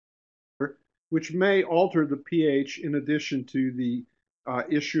which may alter the pH in addition to the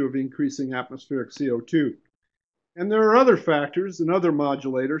issue of increasing atmospheric CO2. And there are other factors and other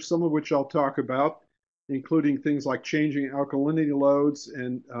modulators, some of which I'll talk about, including things like changing alkalinity loads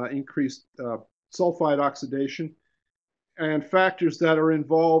and increased sulfide oxidation, and factors that are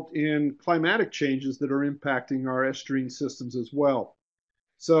involved in climatic changes that are impacting our estuarine systems as well.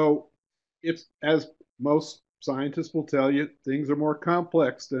 So it's, as most scientists will tell you, things are more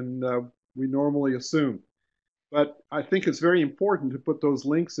complex than we normally assume. But I think it's very important to put those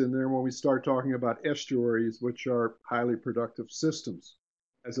links in there when we start talking about estuaries, which are highly productive systems,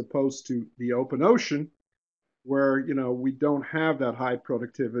 as opposed to the open ocean, where, you know, we don't have that high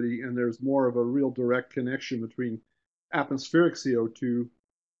productivity, and there's more of a real direct connection between atmospheric CO2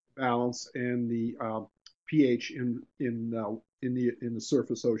 balance and the pH in the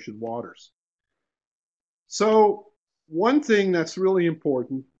surface ocean waters. So one thing that's really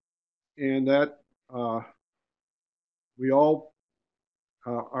important, and that we all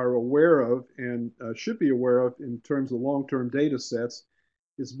are aware of and should be aware of in terms of long-term data sets,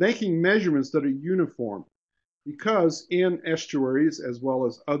 is making measurements that are uniform. Because in estuaries, as well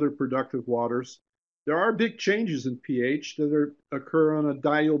as other productive waters, there are big changes in pH that occur on a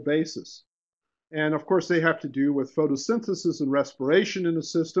diel basis. And of course, they have to do with photosynthesis and respiration in the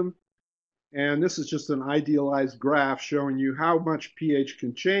system. And this is just an idealized graph showing you how much pH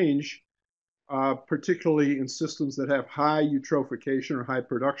can change, particularly in systems that have high eutrophication or high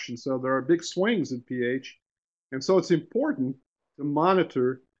production. So there are big swings in pH. And so it's important to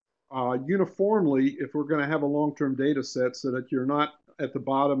monitor uniformly if we're going to have a long-term data set, so that you're not at the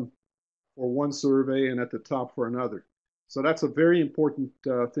bottom for one survey and at the top for another. So that's a very important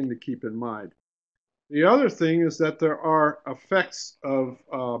thing to keep in mind. The other thing is that there are effects of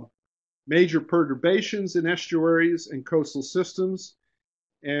major perturbations in estuaries and coastal systems.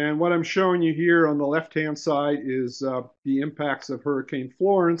 And what I'm showing you here on the left-hand side is the impacts of Hurricane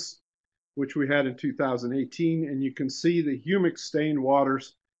Florence, which we had in 2018. And you can see the humic-stained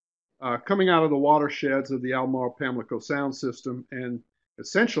waters coming out of the watersheds of the Albemarle-Pamlico Sound system and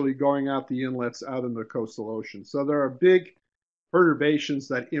essentially going out the inlets out in the coastal ocean. So there are big perturbations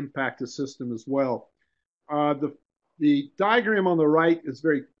that impact the system as well. The diagram on the right is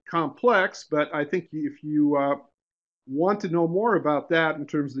very complex, but I think if you want to know more about that in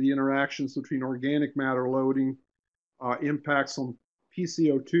terms of the interactions between organic matter loading, impacts on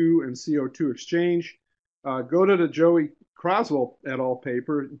PCO2 and CO2 exchange, go to the Joey Croswell et al.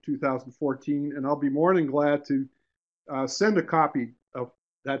 Paper in 2014, and I'll be more than glad to send a copy of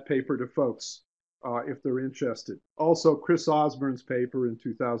that paper to folks if they're interested. Also, Chris Osborne's paper in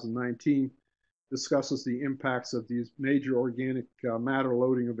 2019 discusses the impacts of these major organic matter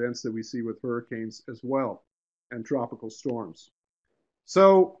loading events that we see with hurricanes as well, and tropical storms.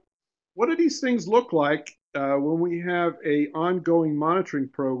 So what do these things look like when we have an ongoing monitoring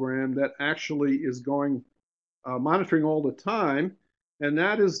program that actually is going monitoring all the time? And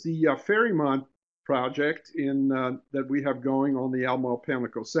that is the Ferrymont project that we have going on the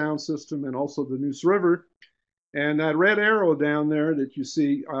Albemarle-Pamlico Sound system and also the Neuse River. And that red arrow down there that you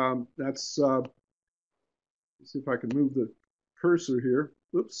see, that's, let's see if I can move the cursor here.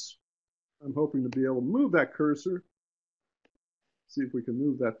 Oops. I'm hoping to be able to move that cursor. See if we can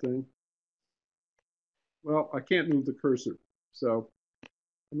move that thing. Well, I can't move the cursor, so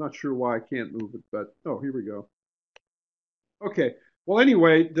I'm not sure why I can't move it, but oh, here we go. Okay, well,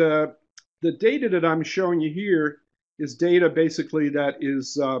 anyway, the data that I'm showing you here is data basically that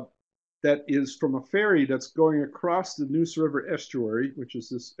is from a ferry that's going across the Neuse River estuary, which is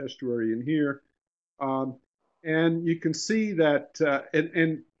this estuary in here. And you can see that,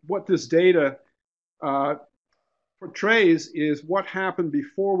 and what this data portrays is what happened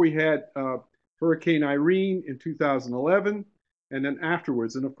before we had Hurricane Irene in 2011, and then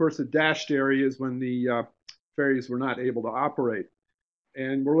afterwards. And of course, the dashed area is when the ferries were not able to operate.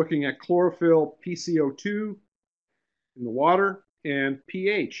 And we're looking at chlorophyll, PCO2 in the water, and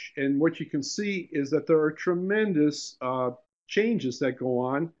pH. And what you can see is that there are tremendous changes that go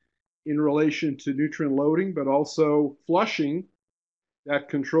on in relation to nutrient loading, but also flushing that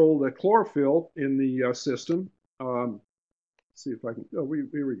control the chlorophyll in the system. Let's see if I can, oh,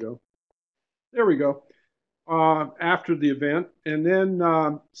 here we go. There we go. After the event. And then,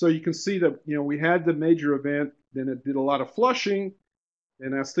 so you can see that, you know, we had the major event, then it did a lot of flushing.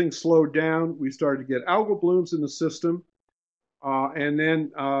 And as things slowed down, we started to get algal blooms in the system. And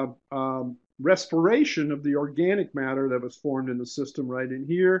then respiration of the organic matter that was formed in the system right in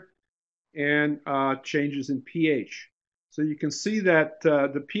here, and changes in pH. So you can see that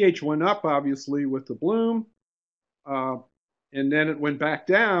the pH went up, obviously, with the bloom. And then it went back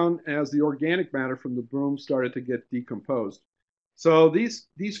down as the organic matter from the boom started to get decomposed. So these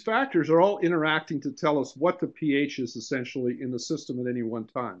factors are all interacting to tell us what the pH is essentially in the system at any one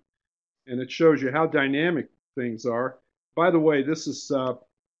time. And it shows you how dynamic things are. By the way, this is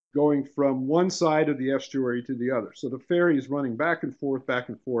going from one side of the estuary to the other. So the ferry is running back and forth,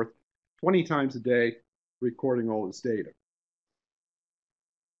 20 times a day, recording all this data.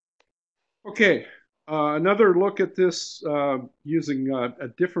 Okay, another look at this using a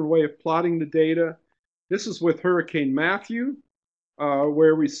different way of plotting the data. This is with Hurricane Matthew,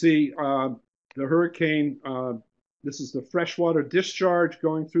 where we see the hurricane. This is the freshwater discharge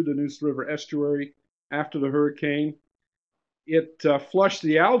going through the Neuse River estuary after the hurricane. It flushed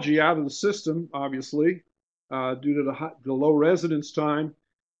the algae out of the system, obviously, due to the low residence time,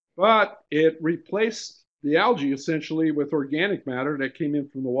 but it replaced the algae essentially with organic matter that came in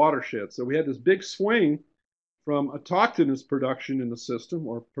from the watershed. So we had this big swing from autochthonous production in the system,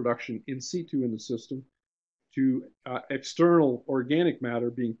 or production in situ in the system, to external organic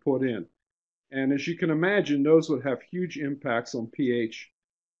matter being put in. And as you can imagine, those would have huge impacts on pH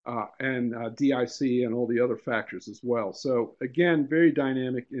and DIC and all the other factors as well. So again, very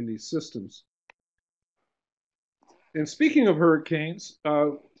dynamic in these systems. And speaking of hurricanes,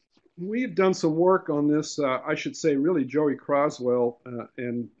 we've done some work on this. I should say, really, Joey Croswell,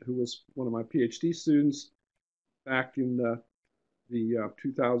 and who was one of my PhD students back in the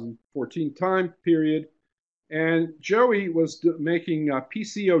 2014 time period. And Joey was making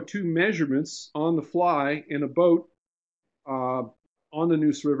PCO2 measurements on the fly in a boat on the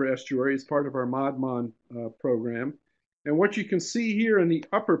Neuse River estuary as part of our ModMon program. And what you can see here in the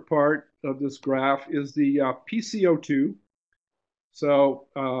upper part of this graph is the PCO2. So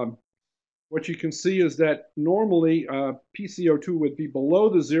what you can see is that normally PCO2 would be below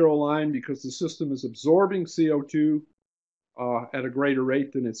the zero line because the system is absorbing CO2 at a greater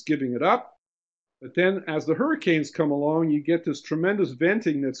rate than it's giving it up. But then as the hurricanes come along, you get this tremendous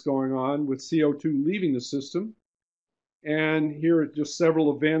venting that's going on with CO2 leaving the system. And here are just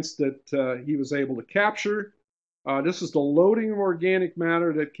several events that he was able to capture. This is the loading of organic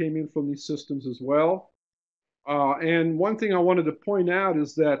matter that came in from these systems as well. And one thing I wanted to point out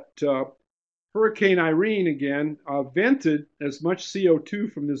is that Hurricane Irene, again, vented as much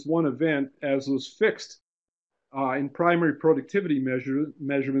CO2 from this one event as was fixed in primary productivity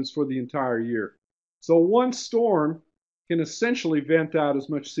measurements for the entire year. So one storm can essentially vent out as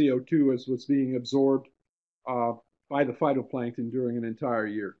much CO2 as was being absorbed by the phytoplankton during an entire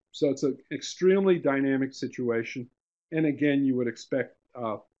year. So it's an extremely dynamic situation. And again, you would expect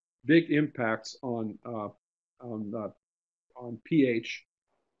big impacts on pH,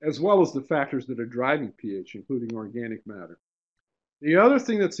 as well as the factors that are driving pH, including organic matter. The other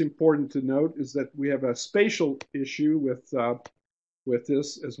thing that's important to note is that we have a spatial issue with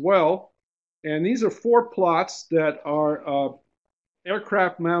this as well. And these are 4 plots that are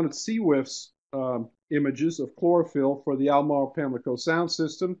aircraft-mounted CWIFS images of chlorophyll for the Albemarle Pamlico Sound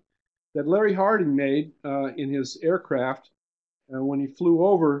system that Larry Harding made in his aircraft when he flew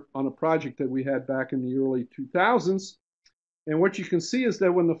over on a project that we had back in the early 2000s. And what you can see is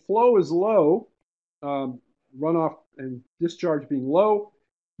that when the flow is low, runoff and discharge being low,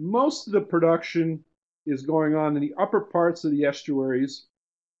 most of the production is going on in the upper parts of the estuaries.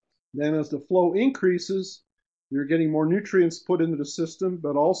 Then as the flow increases, you're getting more nutrients put into the system,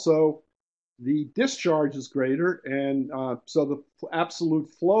 but also the discharge is greater. And so the absolute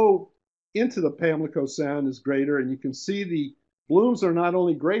flow into the Pamlico Sound is greater. And you can see the blooms are not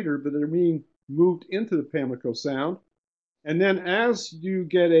only greater, but they're being moved into the Pamlico Sound. And then as you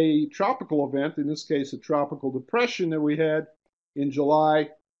get a tropical event, in this case, a tropical depression that we had in July,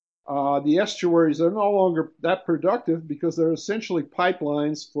 the estuaries are no longer that productive because they're essentially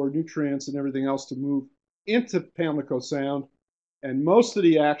pipelines for nutrients and everything else to move into Pamlico Sound. And most of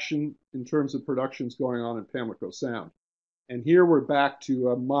the action in terms of production is going on in Pamlico Sound. And here we're back to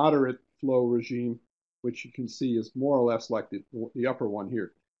a moderate flow regime, which you can see is more or less like the upper one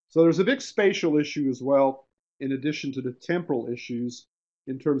here. So there's a big spatial issue as well, in addition to the temporal issues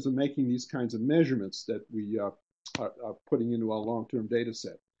in terms of making these kinds of measurements that we are putting into our long-term data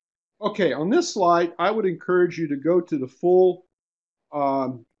set. Okay, on this slide, I would encourage you to go to the full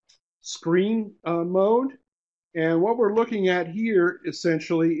screen mode. And what we're looking at here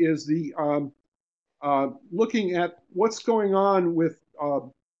essentially is the looking at what's going on with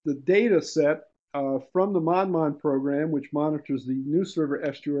the data set from the ModMon program, which monitors the Neuse River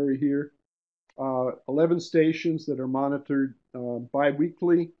estuary here. 11 stations that are monitored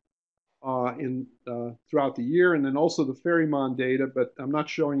bi-weekly throughout the year, and then also the Ferrymon data, but I'm not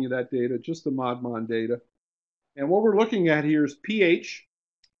showing you that data, just the ModMon data. And what we're looking at here is pH,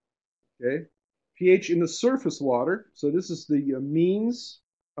 okay? pH in the surface water. So this is the means,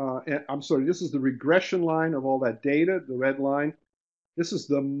 I'm sorry, this is the regression line of all that data, the red line. This is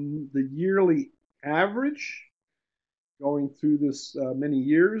the yearly average going through this many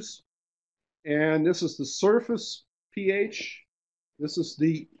years. And this is the surface pH. This is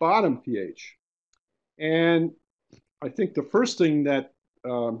the bottom pH. And I think the first thing that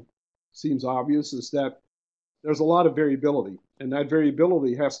seems obvious is that there's a lot of variability. And that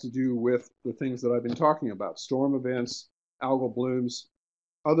variability has to do with the things that I've been talking about: storm events, algal blooms,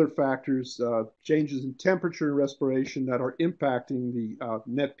 other factors, changes in temperature and respiration that are impacting the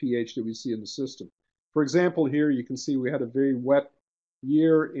net pH that we see in the system. For example, here you can see we had a very wet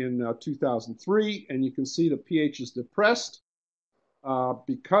year in 2003, and you can see the pH is depressed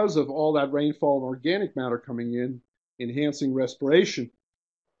because of all that rainfall and organic matter coming in, enhancing respiration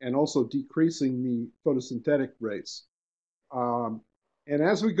and also decreasing the photosynthetic rates. And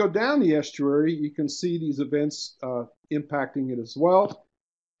as we go down the estuary, you can see these events impacting it as well.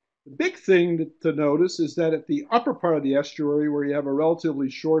 The big thing to notice is that at the upper part of the estuary, where you have a relatively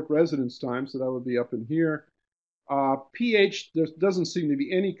short residence time, so that would be up in here, pH, there doesn't seem to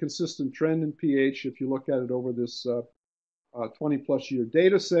be any consistent trend in pH if you look at it over this 20-plus year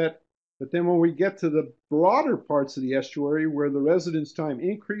data set. But then when we get to the broader parts of the estuary, where the residence time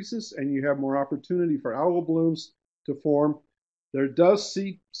increases and you have more opportunity for algal blooms to form, there does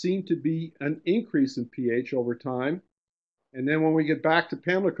seem to be an increase in pH over time. And then when we get back to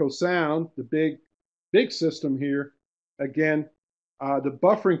Pamlico Sound, the big system here, again, the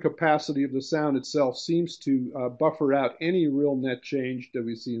buffering capacity of the sound itself seems to buffer out any real net change that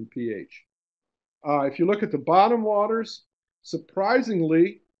we see in pH. If you look at the bottom waters,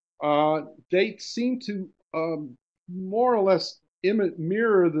 surprisingly, they seem to more or less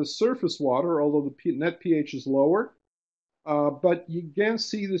mirror the surface water, although the net pH is lower. But you again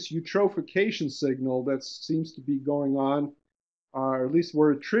see this eutrophication signal that seems to be going on, or at least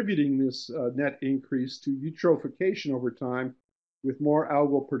we're attributing this net increase to eutrophication over time, with more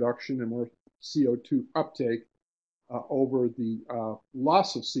algal production and more CO2 uptake over the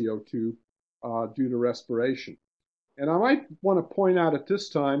loss of CO2 due to respiration. And I might want to point out at this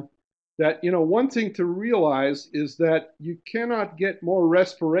time that, one thing to realize is that you cannot get more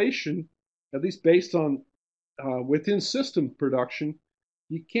respiration, at least based on within system production,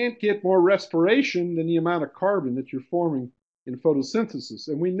 you can't get more respiration than the amount of carbon that you're forming in photosynthesis.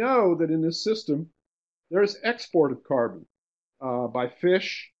 And we know that in this system, there's export of carbon by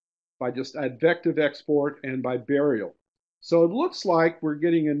fish, by just advective export, and by burial. So it looks like we're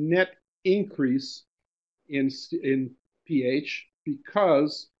getting a net increase in pH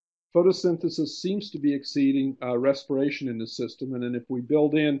because photosynthesis seems to be exceeding respiration in the system. And then if we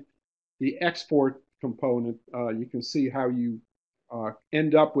build in the export component, you can see how you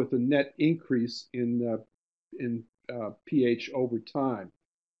end up with a net increase in pH over time.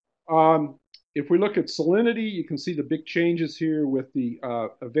 If we look at salinity, you can see the big changes here with the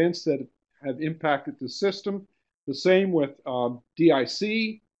events that have impacted the system. The same with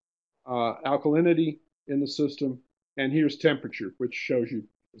DIC, alkalinity in the system, and here's temperature, which shows you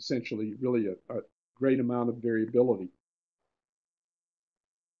essentially really a great amount of variability.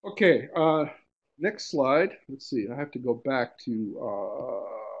 Okay, next slide. Let's see, I have to go back to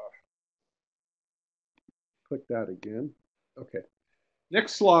click that again. Okay,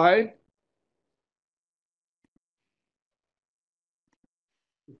 next slide.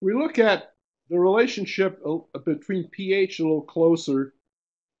 If we look at the relationship between pH a little closer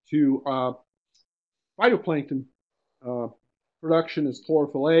to phytoplankton production as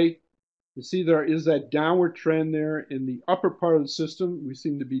chlorophyll A, you see there is that downward trend there in the upper part of the system. We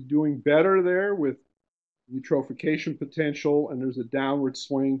seem to be doing better there with eutrophication potential, and there's a downward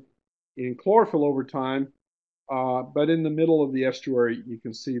swing in chlorophyll over time. But in the middle of the estuary, you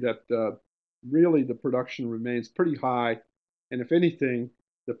can see that really the production remains pretty high. And if anything,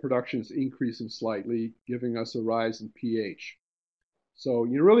 the production is increasing slightly, giving us a rise in pH. So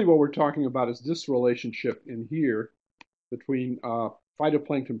really what we're talking about is this relationship in here between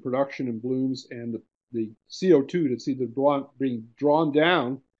phytoplankton production and blooms and the CO2 that's either being drawn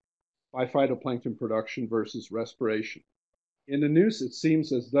down by phytoplankton production versus respiration. In the noose, it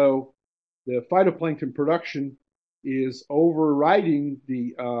seems as though the phytoplankton production is overriding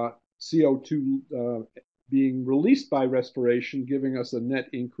the CO2 being released by respiration, giving us a net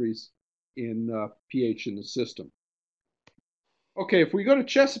increase in pH in the system. Okay, if we go to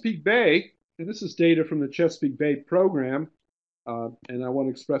Chesapeake Bay, and this is data from the Chesapeake Bay program, and I want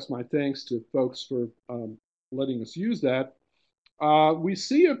to express my thanks to folks for letting us use that, we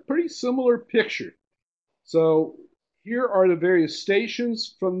see a pretty similar picture. So here are the various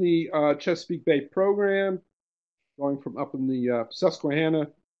stations from the Chesapeake Bay program, going from up in the Susquehanna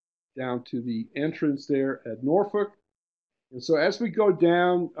down to the entrance there at Norfolk. And so as we go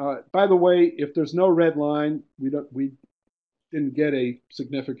down, by the way, if there's no red line, we didn't get a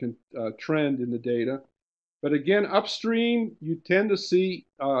significant trend in the data. But again, upstream, you tend to see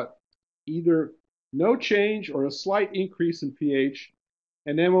either no change or a slight increase in pH.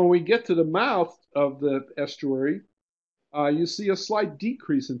 And then when we get to the mouth of the estuary, you see a slight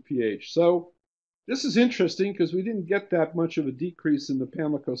decrease in pH. So this is interesting because we didn't get that much of a decrease in the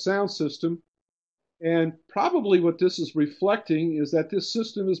Pamlico Sound system. And probably what this is reflecting is that this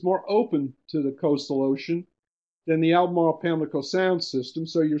system is more open to the coastal ocean than the Albemarle-Pamlico Sound system.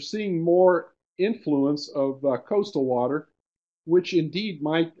 So you're seeing more influence of coastal water, which indeed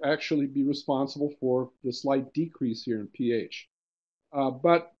might actually be responsible for the slight decrease here in pH.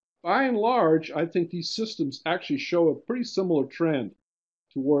 But by and large, I think these systems actually show a pretty similar trend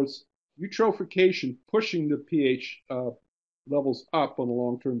towards eutrophication, pushing the pH levels up on a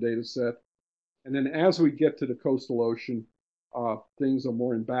long-term data set. And then as we get to the coastal ocean, things are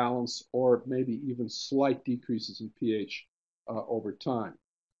more in balance, or maybe even slight decreases in pH over time.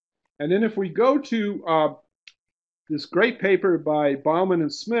 And then if we go to this great paper by Bauman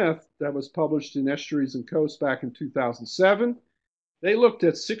and Smith that was published in Estuaries and Coasts back in 2007, they looked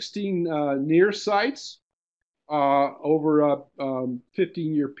at 16 near sites over a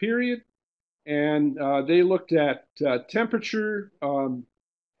 15-year period. And they looked at temperature,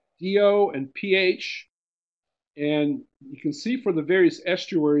 DO, and pH. And you can see for the various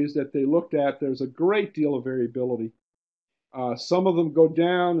estuaries that they looked at, there's a great deal of variability. Some of them go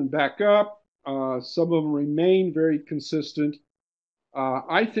down and back up. Some of them remain very consistent.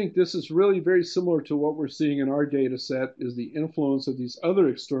 I think this is really very similar to what we're seeing in our data set, is the influence of these other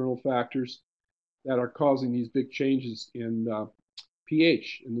external factors that are causing these big changes in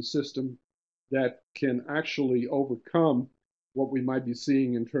pH in the system that can actually overcome what we might be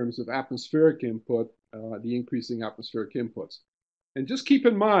seeing in terms of atmospheric input, the increasing atmospheric inputs. And just keep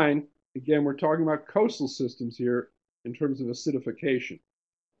in mind, again, we're talking about coastal systems here in terms of acidification.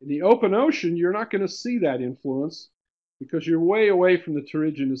 In the open ocean, you're not going to see that influence because you're way away from the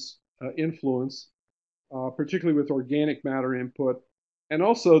terrigenous influence, particularly with organic matter input. And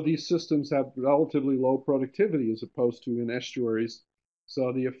also, these systems have relatively low productivity as opposed to in estuaries.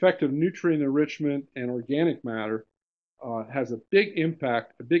 So the effect of nutrient enrichment and organic matter has a big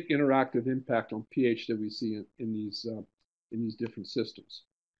impact, a big interactive impact on pH that we see in these different systems.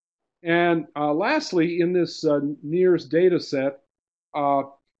 And lastly, in this NEARS data set,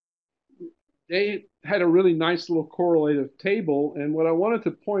 they had a really nice little correlative table. And what I wanted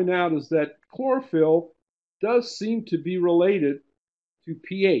to point out is that chlorophyll does seem to be related to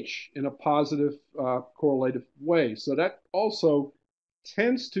pH in a positive correlative way. So that also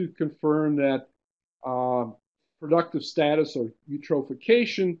tends to confirm that productive status or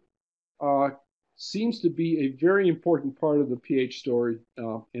eutrophication seems to be a very important part of the pH story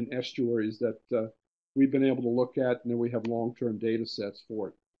in estuaries that we've been able to look at, and then we have long-term data sets for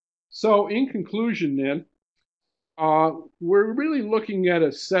it. So in conclusion then, we're really looking at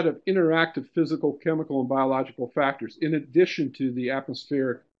a set of interactive physical, chemical, and biological factors in addition to the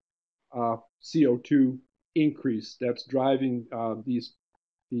atmospheric CO2 increase that's driving these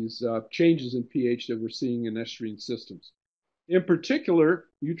changes in pH that we're seeing in estuarine systems. In particular,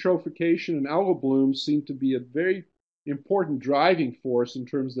 eutrophication and algal blooms seem to be a very important driving force in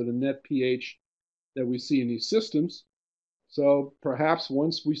terms of the net pH that we see in these systems. So perhaps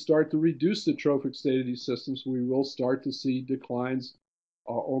once we start to reduce the trophic state of these systems, we will start to see declines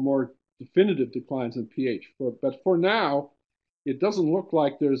or more definitive declines in pH. But for now, it doesn't look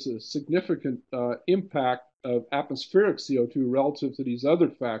like there's a significant impact of atmospheric CO2 relative to these other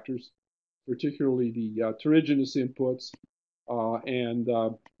factors, particularly the terrigenous inputs and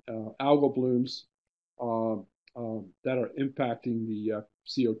algal blooms that are impacting the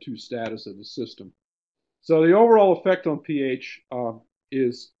CO2 status of the system. So the overall effect on pH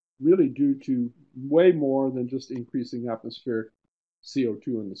is really due to way more than just increasing atmospheric CO2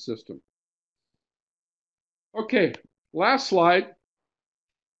 in the system. Okay, last slide.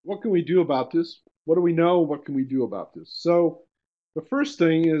 What can we do about this? What do we know? What can we do about this? So the first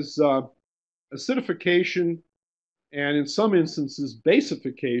thing is acidification and in some instances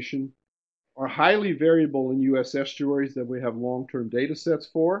basification are highly variable in U.S. estuaries that we have long-term data sets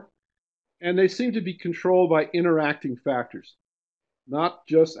for. And they seem to be controlled by interacting factors, not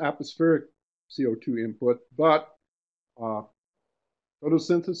just atmospheric CO2 input, but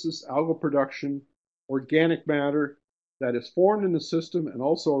photosynthesis, algal production, organic matter that is formed in the system, and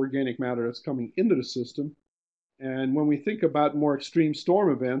also organic matter that's coming into the system, And when we think about more extreme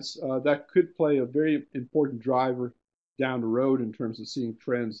storm events, that could play a very important driver down the road in terms of seeing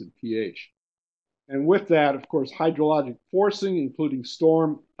trends in pH. And with that, of course, hydrologic forcing, including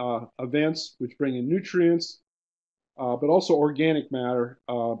storm events, which bring in nutrients, but also organic matter,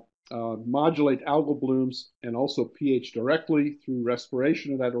 modulate algal blooms and also pH directly through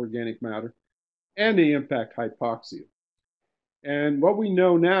respiration of that organic matter, and they impact hypoxia. And what we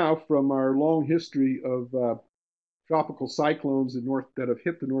know now from our long history of tropical cyclones that have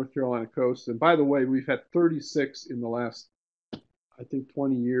hit the North Carolina coast, and by the way, we've had 36 in the last, I think,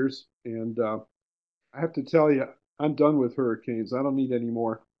 20 years, and I have to tell you, I'm done with hurricanes. I don't need any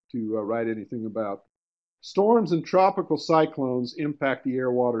more to write anything about. Storms and tropical cyclones impact the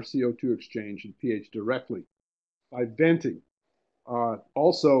air-water CO2 exchange and pH directly by venting.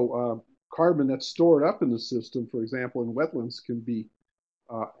 Also, carbon that's stored up in the system, for example, in wetlands, can be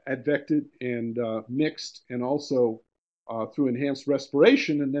advected and mixed, and also through enhanced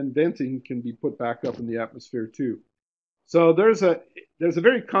respiration, and then venting can be put back up in the atmosphere too. So there's a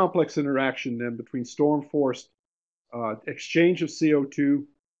very complex interaction then between storm-forced exchange of CO2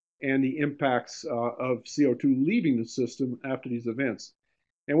 and the impacts of CO2 leaving the system after these events.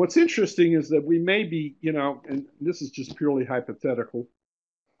 And what's interesting is that we may be, and this is just purely hypothetical,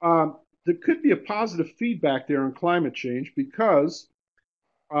 there could be a positive feedback there on climate change because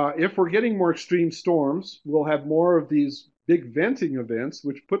if we're getting more extreme storms, we'll have more of these big venting events,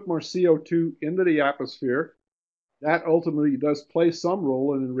 which put more CO2 into the atmosphere. That ultimately does play some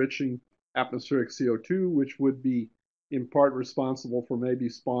role in enriching atmospheric CO2, which would be in part responsible for maybe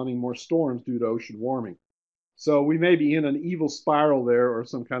spawning more storms due to ocean warming. So we may be in an evil spiral there, or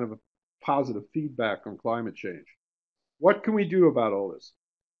some kind of a positive feedback on climate change. What can we do about all this?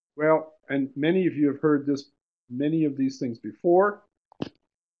 Well, and many of you have heard many of these things before.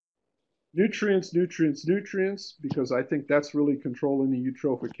 Nutrients, nutrients, nutrients, because I think that's really controlling the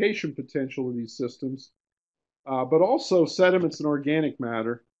eutrophication potential of these systems, but also sediments and organic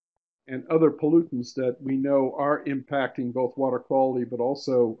matter and other pollutants that we know are impacting both water quality, but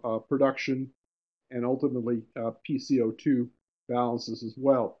also production and ultimately PCO2 balances as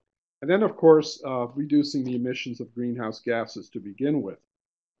well. And then, of course, reducing the emissions of greenhouse gases to begin with.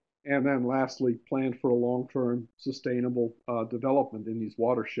 And then lastly, plan for a long-term sustainable development in these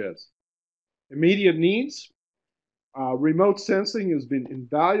watersheds. Immediate needs. Remote sensing has been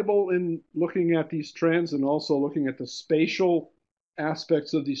invaluable in looking at these trends and also looking at the spatial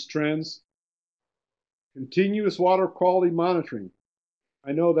aspects of these trends. Continuous water quality monitoring.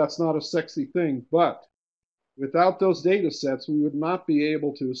 I know that's not a sexy thing, but without those data sets, we would not be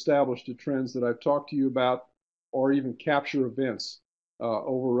able to establish the trends that I've talked to you about or even capture events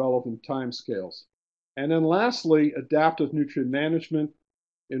over relevant timescales. And then lastly, adaptive nutrient management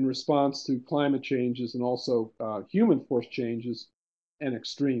in response to climate changes and also human force changes and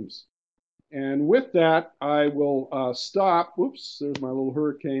extremes. And with that, I will stop. Whoops, there's my little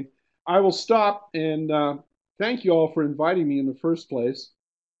hurricane. I will stop and thank you all for inviting me in the first place,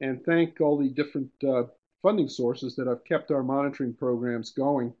 and thank all the different funding sources that have kept our monitoring programs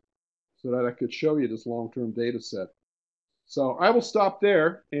going so that I could show you this long-term data set. So I will stop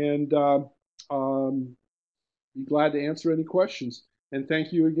there and be glad to answer any questions. And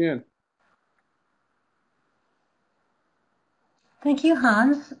thank you again. Thank you,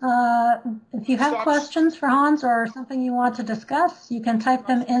 Hans. If you have questions for Hans or something you want to discuss, you can type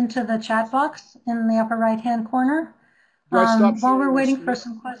them into the chat box in the upper right-hand corner. While we're waiting for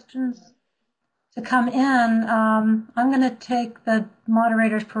some questions to come in, I'm going to take the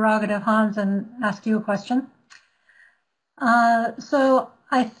moderator's prerogative, Hans, and ask you a question. So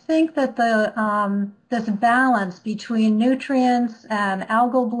I think that this balance between nutrients and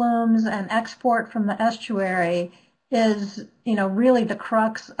algal blooms and export from the estuary is, really the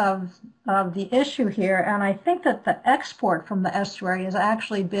crux of the issue here. And I think that the export from the estuary has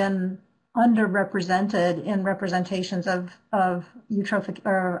actually been underrepresented in representations of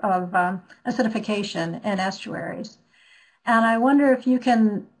acidification in estuaries. And I wonder if you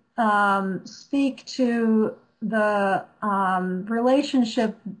can speak to the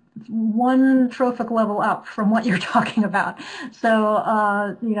relationship one trophic level up from what you're talking about. So,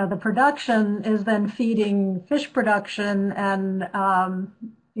 the production is then feeding fish production, and,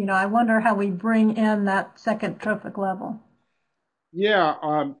 I wonder how we bring in that second trophic level.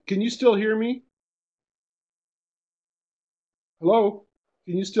 Yeah, can you still hear me? Hello?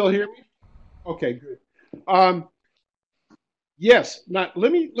 Can you still hear me? Okay, good. Yes, now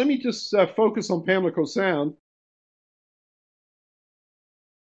let me just focus on Pamlico Sound.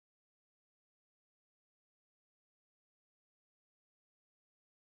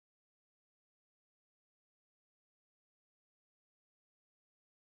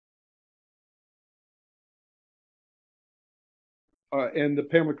 and the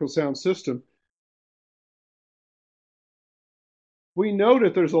Pamlico Sound system, we know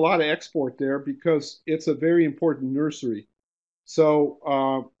that there's a lot of export there because it's a very important nursery.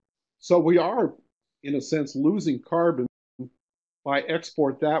 So we are, in a sense, losing carbon by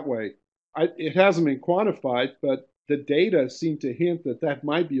export that way. It hasn't been quantified, but the data seem to hint that that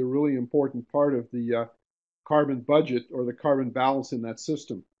might be a really important part of the carbon budget or the carbon balance in that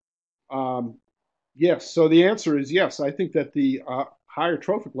system. Yes, so the answer is yes. I think that the higher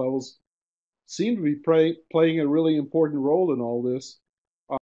trophic levels seem to be playing a really important role in all this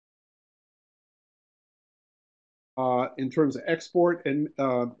in terms of export and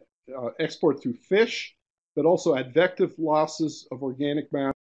export through fish, but also advective losses of organic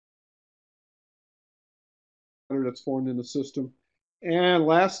matter that's formed in the system. And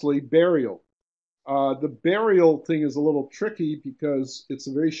lastly, burial. The burial thing is a little tricky because it's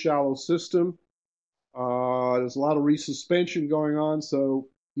a very shallow system. There's a lot of resuspension going on, so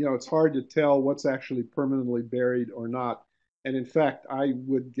it's hard to tell what's actually permanently buried or not. And in fact, I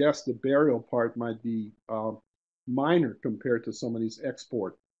would guess the burial part might be minor compared to some of these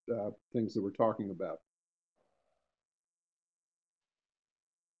export things that we're talking about.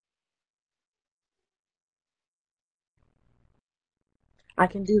 I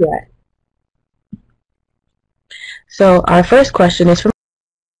can do that. So our first question is from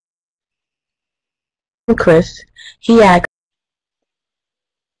Chris. He asks,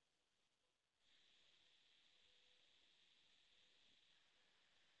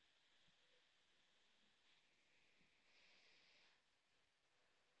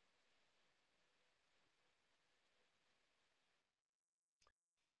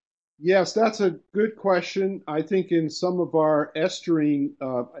 Yes, that's a good question. I think in some of our estuarine,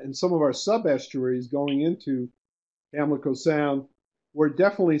 in some of our sub-estuaries going into Pamlico Sound, we're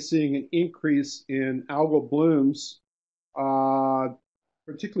definitely seeing an increase in algal blooms,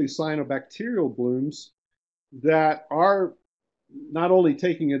 particularly cyanobacterial blooms, that are not only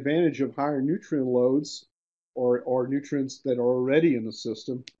taking advantage of higher nutrient loads or nutrients that are already in the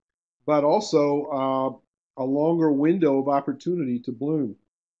system, but also a longer window of opportunity to bloom.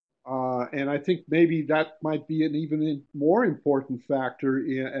 And I think maybe that might be an even more important factor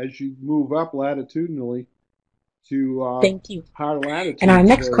as you move up latitudinally to thank you. higher latitudes. And our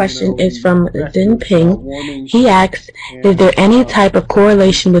next where, question is the from effect Zin of Ping. He asks, is and there any type of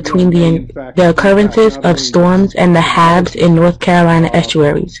correlation between the occurrences of storms and the HABs in North Carolina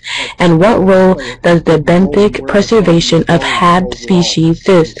estuaries? And what role does the benthic preservation of HAB species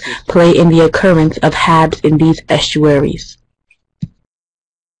play in the occurrence of HABs in these estuaries?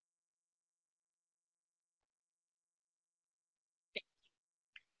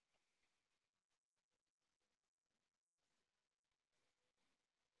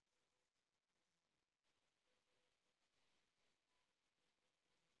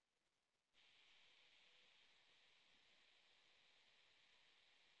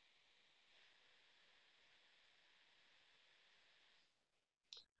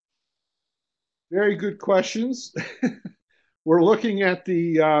 Very good questions. We're looking at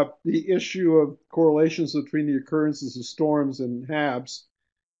the issue of correlations between the occurrences of storms and HABs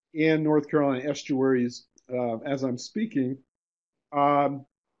in North Carolina estuaries as I'm speaking.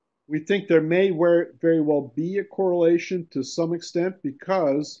 We think there may very well be a correlation to some extent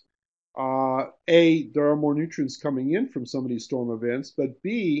because A, there are more nutrients coming in from some of these storm events, but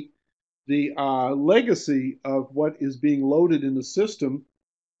B, the legacy of what is being loaded in the system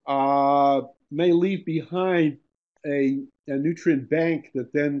may leave behind a nutrient bank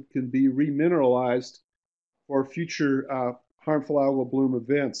that then can be remineralized for future harmful algal bloom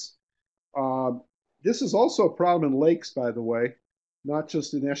events. This is also a problem in lakes, by the way, not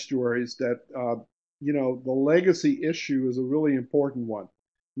just in estuaries, that, the legacy issue is a really important one.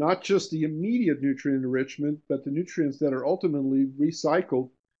 Not just the immediate nutrient enrichment, but the nutrients that are ultimately recycled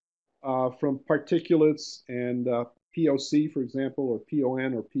from particulates and POC, for example, or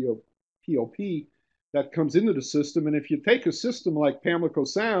PON or POP that comes into the system. And if you take a system like Pamlico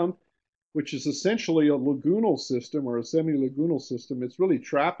Sound, which is essentially a lagoonal system or a semi-lagoonal system, it's really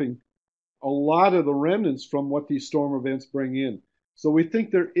trapping a lot of the remnants from what these storm events bring in. So we think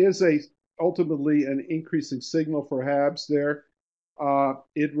there is ultimately an increasing signal for HABs there.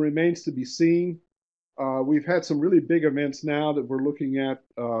 It remains to be seen. We've had some really big events now that we're looking at,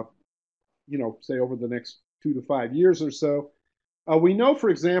 say over the next 2 to 5 years or so. We know, for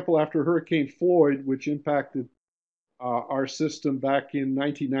example, after Hurricane Floyd, which impacted our system back in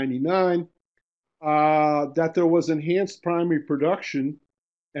 1999, that there was enhanced primary production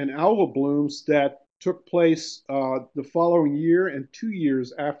and algal blooms that took place the following year and 2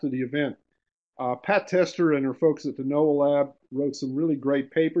 years after the event. Pat Tester and her folks at the NOAA lab wrote some really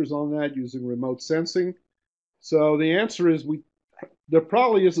great papers on that using remote sensing. So the answer is there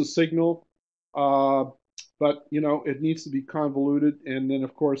probably is a signal, but it needs to be convoluted. And then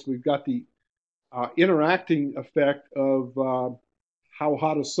of course we've got the interacting effect of how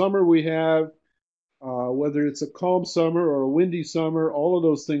hot a summer we have, whether it's a calm summer or a windy summer. All of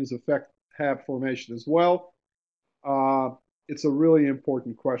those things affect HAB formation as well. It's a really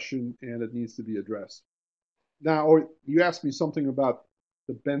important question and it needs to be addressed. Now, you asked me something about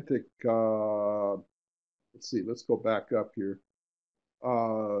the benthic. Let's see. Let's go back up here.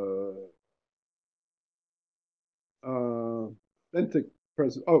 Benthic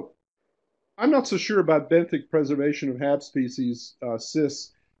preservation. Oh, I'm not so sure about benthic preservation of HAB species,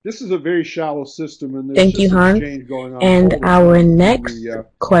 cysts. This is a very shallow system, and there's Thank you, just Hans. exchange going on. And our next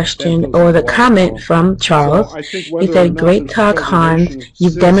question or the comment from Charles, he said, "Great talk, Hans.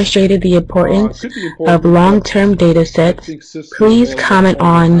 You've demonstrated the importance of long-term data sets. Please comment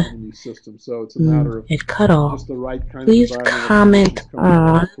on." It cut off. Please comment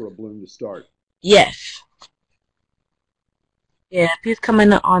on. Yes. Yeah, please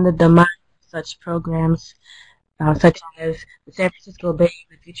comment on the demise of such programs, such as the San Francisco Bay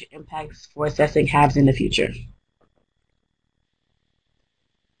and the future impacts for assessing HABs in the future.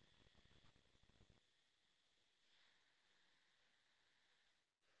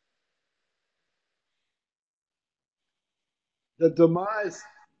 The demise,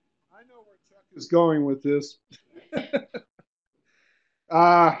 I know where Chuck is going with this.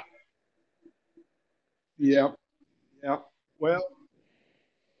 Yeah, yeah. Well,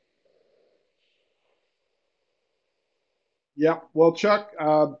 yeah. Well, Chuck,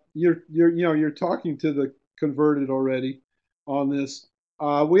 you're talking to the converted already on this.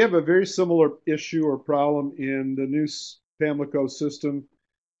 We have a very similar issue or problem in the new Pamlico system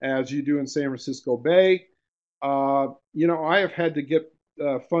as you do in San Francisco Bay. I have had to get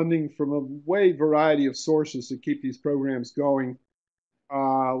funding from a wide variety of sources to keep these programs going,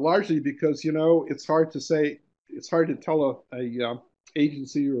 largely because, it's hard to tell a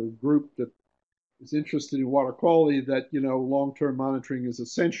agency or a group that is interested in water quality that, long-term monitoring is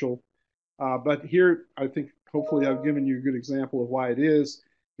essential. But here, I think hopefully I've given you a good example of why it is.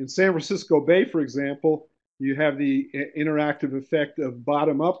 In San Francisco Bay, for example, you have the interactive effect of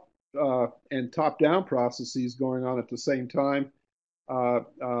bottom-up and top-down processes going on at the same time.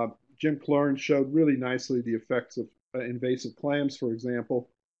 Jim Clorn showed really nicely the effects of invasive clams, for example,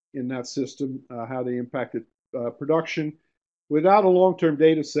 in that system, how they impacted production. Without a long-term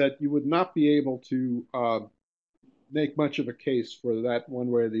data set, you would not be able to make much of a case for that one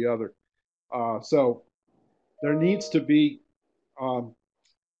way or the other. So there needs to be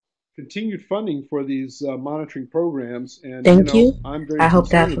continued funding for these monitoring programs. And thank you. I'm very I hope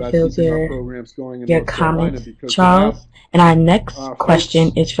that concerned about fulfills keeping our programs going in your North Carolina comment, because Charles. And our next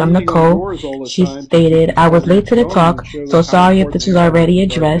question is from beating on Nicole. doors all the She time to stated, keep "I was late to the going talk, and show so how sorry if important this they was are already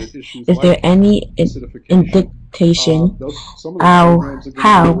with regard to addressed. issues Is like there any acidification. indication Some of those programs are going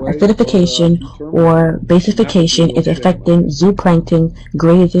how away acidification or basification is affecting zooplankton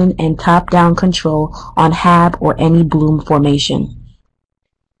grazing and top-down control on HAB or any bloom formation?"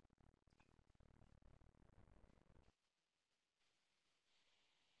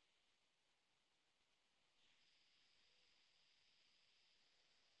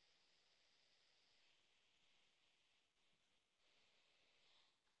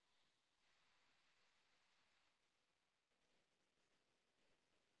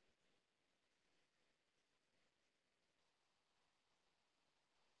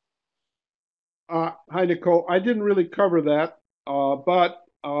 Hi, Nicole. I didn't really cover that, but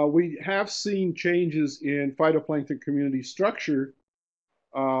we have seen changes in phytoplankton community structure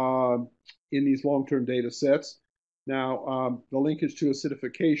in these long-term data sets. Now, the linkage to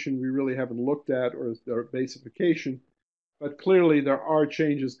acidification we really haven't looked at, or basification, but clearly there are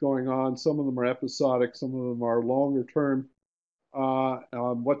changes going on. Some of them are episodic, some of them are longer term.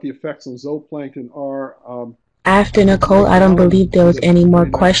 What the effects on zooplankton are. After Nicole, I don't believe there was any more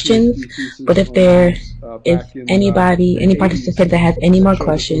questions, but if there is any participant that has any more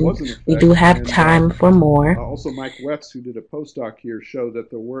questions, we do have time for more. Also, Mike Wetz, who did a postdoc here, showed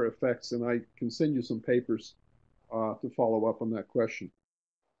that there were effects, and I can send you some papers to follow up on that question.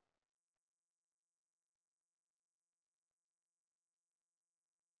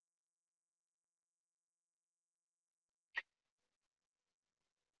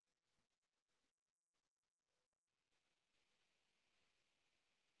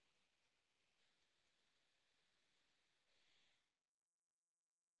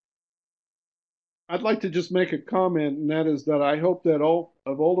 I'd like to just make a comment, and that is that I hope that all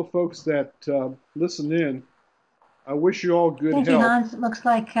the folks that listen in, I wish you all good Thank you, health. Hans. It looks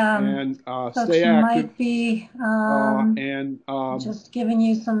like And folks stay active. might be just giving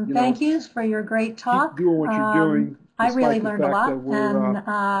you some thank yous for your great talk. Keep doing what you're doing. I really learned a lot, and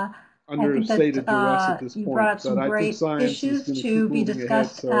Under I think stated duress at that this you point. brought up some great issues to be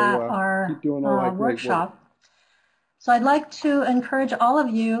discussed at our workshop. So I'd like to encourage all of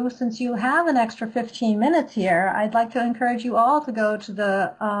you, since you have an extra 15 minutes here, I'd like to encourage you all to go to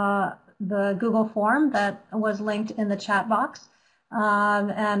the Google form that was linked in the chat box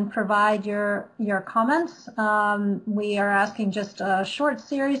and provide your comments. We are asking just a short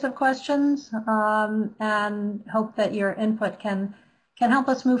series of questions and hope that your input can help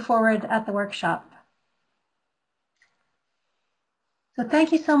us move forward at the workshop. So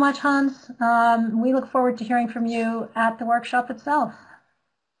thank you so much, Hans. We look forward to hearing from you at the workshop itself.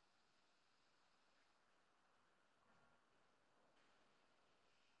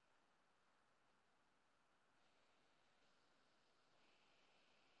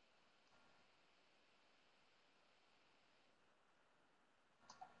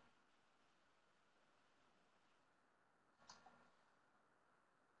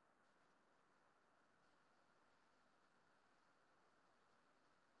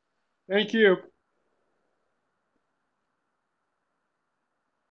 Thank you.